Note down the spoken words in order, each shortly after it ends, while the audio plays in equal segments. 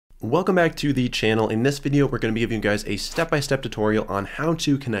Welcome back to the channel. In this video, we're going to be giving you guys a step-by-step tutorial on how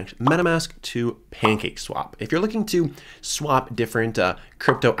to connect MetaMask to PancakeSwap. If you're looking to swap different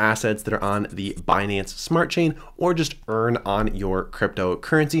crypto assets that are on the Binance Smart Chain or just earn on your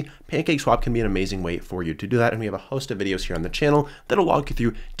cryptocurrency, PancakeSwap can be an amazing way for you to do that. And we have a host of videos here on the channel that'll walk you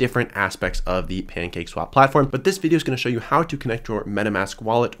through different aspects of the PancakeSwap platform. But this video is going to show you how to connect your MetaMask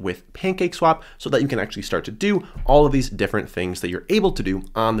wallet with PancakeSwap so that you can actually start to do all of these different things that you're able to do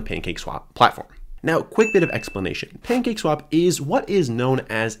on the PancakeSwap platform. Now, quick bit of explanation. PancakeSwap is what is known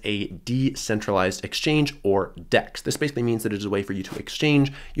as a decentralized exchange, or DEX. This basically means that it is a way for you to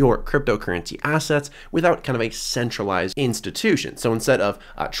exchange your cryptocurrency assets without kind of a centralized institution. So instead of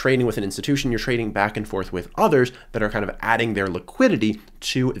trading with an institution, you're trading back and forth with others that are kind of adding their liquidity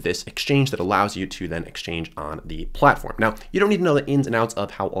to this exchange that allows you to then exchange on the platform. Now, you don't need to know the ins and outs of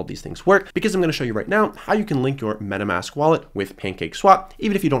how all these things work, because I'm going to show you right now how you can link your MetaMask wallet with PancakeSwap,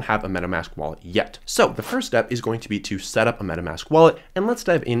 even if you don't have a MetaMask wallet yet. So the first step is going to be to set up a MetaMask wallet, and let's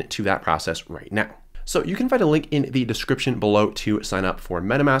dive into that process right now. So you can find a link in the description below to sign up for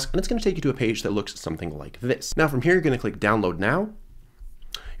MetaMask, and it's going to take you to a page that looks something like this. Now from here, you're going to click download now.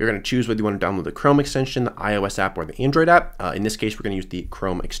 You're going to choose whether you want to download the Chrome extension, the iOS app, or the Android app. In this case, we're going to use the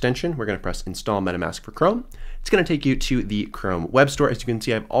Chrome extension. We're going to press install MetaMask for Chrome. It's going to take you to the Chrome web store. As you can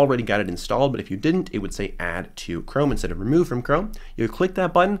see, I've already got it installed, but if you didn't, it would say add to Chrome instead of remove from Chrome. You click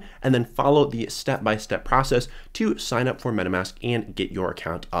that button and then follow the step-by-step process to sign up for MetaMask and get your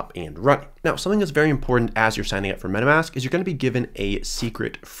account up and running. Now, something that's very important as you're signing up for MetaMask is you're going to be given a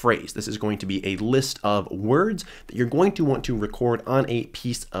secret phrase. This is going to be a list of words that you're going to want to record on a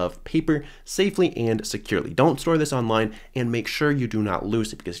piece of paper safely and securely. Don't store this online, and make sure you do not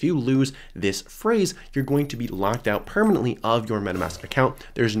lose it, because if you lose this phrase, you're going to be locked out permanently of your MetaMask account.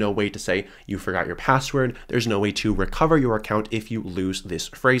 There's no way to say you forgot your password. There's no way to recover your account if you lose this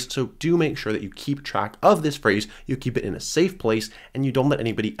phrase. So do make sure that you keep track of this phrase, you keep it in a safe place, and you don't let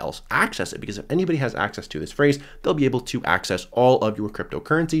anybody else access it, because if anybody has access to this phrase, they'll be able to access all of your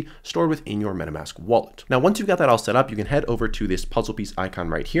cryptocurrency stored within your MetaMask wallet. Now, once you've got that all set up, you can head over to this puzzle piece icon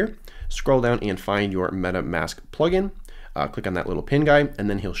right here, scroll down and find your MetaMask plugin. Click on that little pin guy, and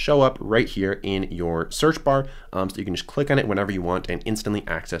then he'll show up right here in your search bar. So you can just click on it whenever you want and instantly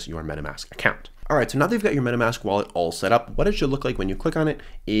access your MetaMask account. All right, so now that you've got your MetaMask wallet all set up, what it should look like when you click on it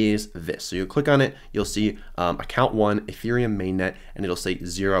is this. So you click on it, you'll see account 1, Ethereum mainnet, and it'll say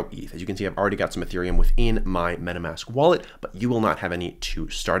 0 ETH. As you can see, I've already got some Ethereum within my MetaMask wallet, but you will not have any to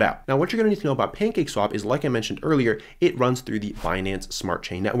start out. Now, what you're gonna need to know about PancakeSwap is, like I mentioned earlier, it runs through the Binance Smart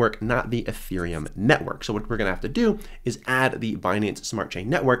Chain network, not the Ethereum network. So what we're gonna have to do is add the Binance Smart Chain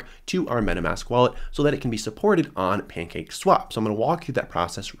network to our MetaMask wallet so that it can be supported on PancakeSwap. So I'm gonna walk through that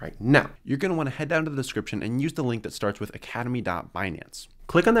process right now. You're gonna wanna head down to the description and use the link that starts with academy.binance.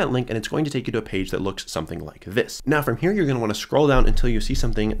 Click on that link and it's going to take you to a page that looks something like this. Now from here, you're going to want to scroll down until you see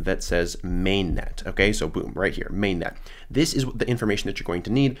something that says mainnet. Okay, so boom, right here, mainnet. This is the information that you're going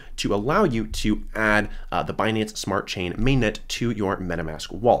to need to allow you to add the Binance Smart Chain mainnet to your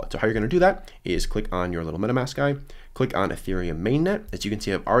MetaMask wallet. So how you're going to do that is click on your little MetaMask guy, click on Ethereum mainnet. As you can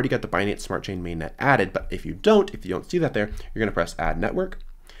see, I've already got the Binance Smart Chain mainnet added, but if you don't see that there, you're going to press add network.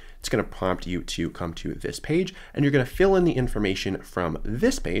 It's going to prompt you to come to this page, and you're going to fill in the information from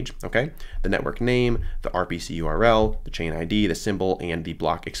this page, okay? The network name, the RPC URL, the chain ID, the symbol, and the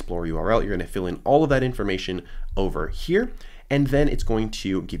block explorer URL. You're going to fill in all of that information over here. And then it's going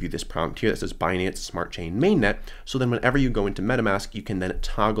to give you this prompt here that says Binance Smart Chain mainnet. So then whenever you go into MetaMask, you can then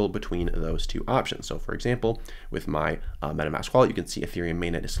toggle between those two options. So for example, with my MetaMask wallet, you can see Ethereum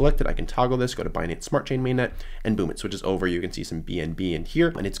mainnet is selected. I can toggle this, go to Binance Smart Chain mainnet, and boom, it switches over. You can see some BNB in here,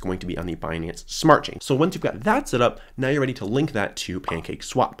 and it's going to be on the Binance Smart Chain. So once you've got that set up, now you're ready to link that to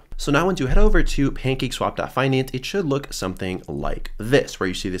PancakeSwap. So now once you head over to PancakeSwap.finance, it should look something like this, where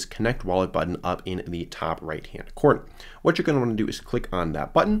you see this connect wallet button up in the top right-hand corner. What you're going to want to do is click on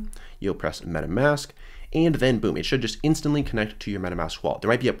that button. You'll press MetaMask, and then boom, it should just instantly connect to your MetaMask wallet. There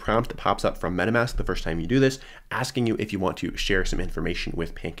might be a prompt that pops up from MetaMask the first time you do this, asking you if you want to share some information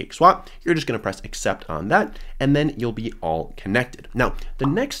with PancakeSwap. You're just going to press accept on that, and then you'll be all connected. Now, the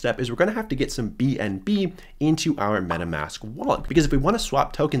next step is we're going to have to get some BNB into our MetaMask wallet, because if we want to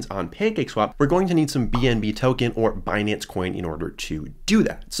swap tokens on PancakeSwap, we're going to need some BNB token or Binance coin in order to do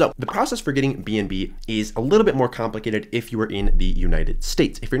that. So the process for getting BNB is a little bit more complicated if you are in the United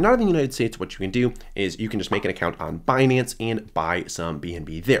States. If you're not in the United States, what you can do is you can just make an account on Binance and buy some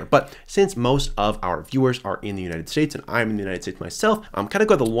BNB there. But since most of our viewers are in the United States and I'm in the United States myself, I'm kind of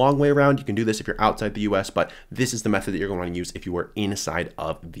go the long way around. You can do this if you're outside the US, but this is the method that you're going to want to use if you are inside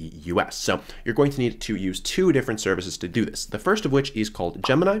of the US. So you're going to need to use two different services to do this. The first of which is called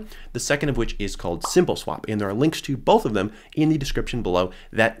Gemini, the second of which is called SimpleSwap, and there are links to both of them in the description below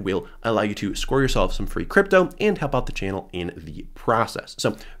that will allow you to score yourself some free crypto and help out the channel in the process.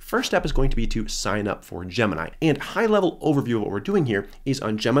 So first step is going to be to sign up for Gemini, and high level overview of what we're doing here is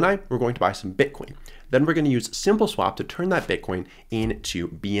on Gemini, we're going to buy some Bitcoin. Then we're going to use SimpleSwap to turn that Bitcoin into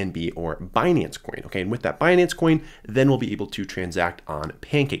BNB or Binance coin. Okay, and with that Binance coin, then we'll be able to transact on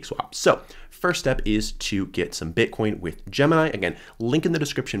PancakeSwap. So first step is to get some Bitcoin with Gemini. Again, link in the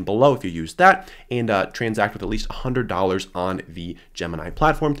description below if you use that and transact with at least $100 on the Gemini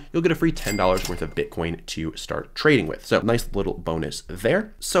platform. You'll get a free $10 worth of Bitcoin to start trading with. So nice little bonus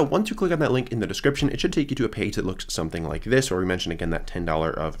there. So once you click on that link in the description, it should take you to a page that looks something like this, or we mentioned again that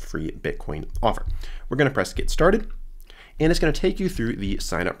 $10 of free Bitcoin offer. We're going to press get started, and it's going to take you through the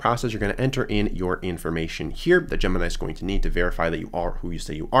sign up process. You're going to enter in your information here that Gemini is going to need to verify that you are who you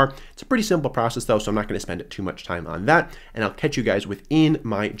say you are. It's a pretty simple process though, so I'm not going to spend too much time on that, and I'll catch you guys within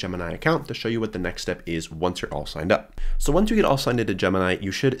my Gemini account to show you what the next step is once you're all signed up. So once you get all signed into Gemini,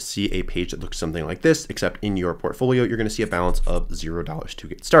 you should see a page that looks something like this, except in your portfolio, you're going to see a balance of $0 to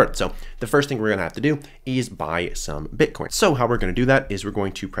get started. So the first thing we're going to have to do is buy some Bitcoin. So how we're going to do that is we're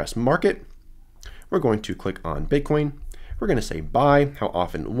going to press market. We're going to click on Bitcoin. We're going to say buy, how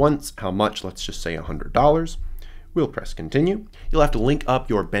often, once, how much, let's just say $100. We'll press continue. You'll have to link up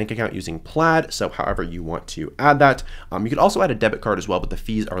your bank account using Plaid, so however you want to add that. You could also add a debit card as well, but the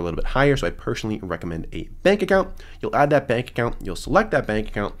fees are a little bit higher, so I personally recommend a bank account. You'll add that bank account, you'll select that bank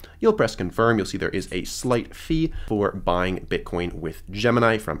account, you'll press confirm. You'll see there is a slight fee for buying Bitcoin with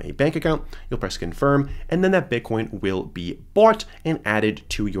Gemini from a bank account. You'll press confirm, and then that Bitcoin will be bought and added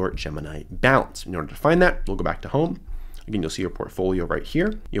to your Gemini balance. In order to find that, we'll go back to home. Again, you'll see your portfolio right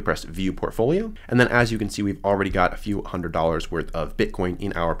here. You'll press view portfolio. And then as you can see, we've already got a few $100 worth of Bitcoin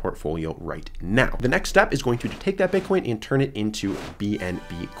in our portfolio right now. The next step is going to take that Bitcoin and turn it into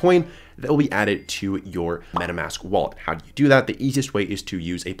BNB coin that will be added to your MetaMask wallet. How do you do that? The easiest way is to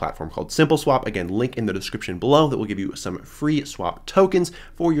use a platform called SimpleSwap. Again, link in the description below that will give you some free swap tokens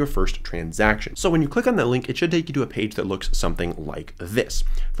for your first transaction. So when you click on that link, it should take you to a page that looks something like this.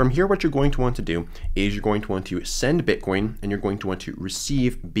 From here, what you're going to want to do is you're going to want to send Bitcoin and you're going to want to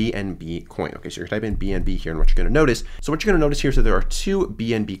receive BNB coin. Okay, so you're typing BNB here, and what you're going to notice. So what you're going to notice here is that there are two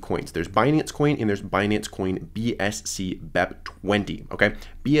BNB coins. There's Binance coin and there's Binance coin BSC BEP20. Okay,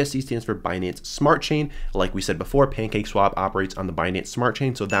 BSC stands for Binance Smart Chain. Like we said before, PancakeSwap operates on the Binance Smart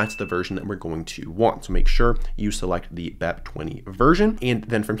Chain, so that's the version that we're going to want. So make sure you select the BEP20 version, and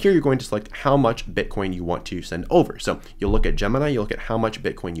then from here you're going to select how much Bitcoin you want to send over. So you'll look at Gemini, you'll look at how much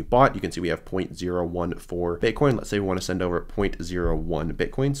Bitcoin you bought. You can see we have 0.014 Bitcoin. Let's say we want to send over 0.01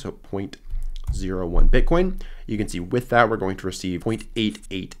 Bitcoin, so 0.01 Bitcoin. You can see with that we're going to receive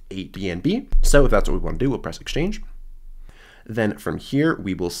 0.888 BNB. So if that's what we want to do, we'll press exchange. Then from here,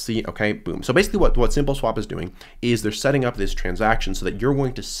 we will see, okay, boom. So basically what SimpleSwap is doing is they're setting up this transaction so that you're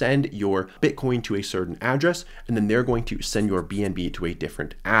going to send your Bitcoin to a certain address, and then they're going to send your BNB to a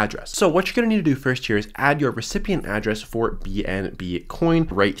different address. So what you're going to need to do first here is add your recipient address for BNB coin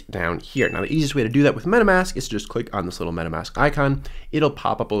right down here. Now, the easiest way to do that with MetaMask is to just click on this little MetaMask icon. It'll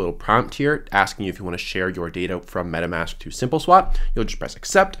pop up a little prompt here asking you if you want to share your data from MetaMask to SimpleSwap. You'll just press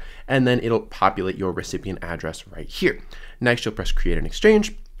accept, and then it'll populate your recipient address right here. Next, you'll press create an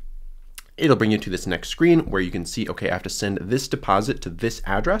exchange. It'll bring you to this next screen where you can see, okay, I have to send this deposit to this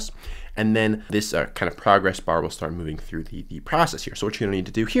address. And then this kind of progress bar will start moving through the process here. So what you're gonna need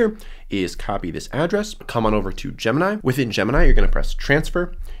to do here is copy this address, come on over to Gemini. Within Gemini, you're gonna press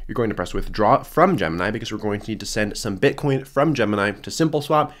transfer. You're going to press withdraw from Gemini because we're going to need to send some Bitcoin from Gemini to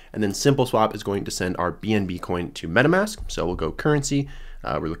SimpleSwap. And then SimpleSwap is going to send our BNB coin to MetaMask. So we'll go currency.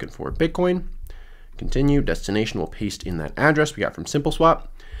 We're looking for Bitcoin. Continue. Destination, we'll paste in that address we got from SimpleSwap.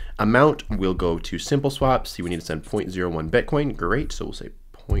 Amount will go to SimpleSwap. See, we need to send 0.01 Bitcoin. Great. So we'll say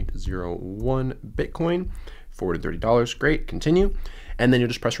 0.01 Bitcoin, $430. Great. Continue. And then you'll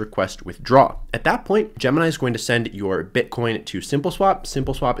just press request withdraw. At that point, Gemini is going to send your Bitcoin to SimpleSwap.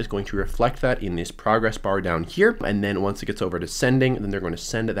 SimpleSwap is going to reflect that in this progress bar down here. And then once it gets over to sending, then they're going to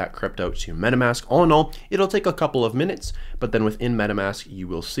send that crypto to MetaMask. All in all, it'll take a couple of minutes, but then within MetaMask, you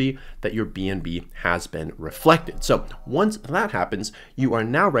will see that your BNB has been reflected. So once that happens, you are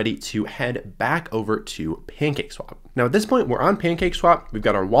now ready to head back over to PancakeSwap. Now at this point, we're on PancakeSwap. We've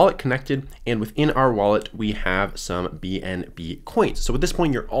got our wallet connected, and within our wallet, we have some BNB coins. coins. So at this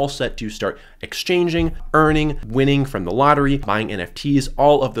point, you're all set to start exchanging, earning, winning from the lottery, buying NFTs,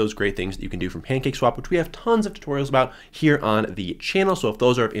 all of those great things that you can do from PancakeSwap, which we have tons of tutorials about here on the channel. So if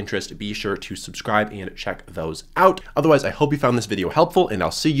those are of interest, be sure to subscribe and check those out. Otherwise, I hope you found this video helpful, and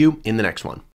I'll see you in the next one.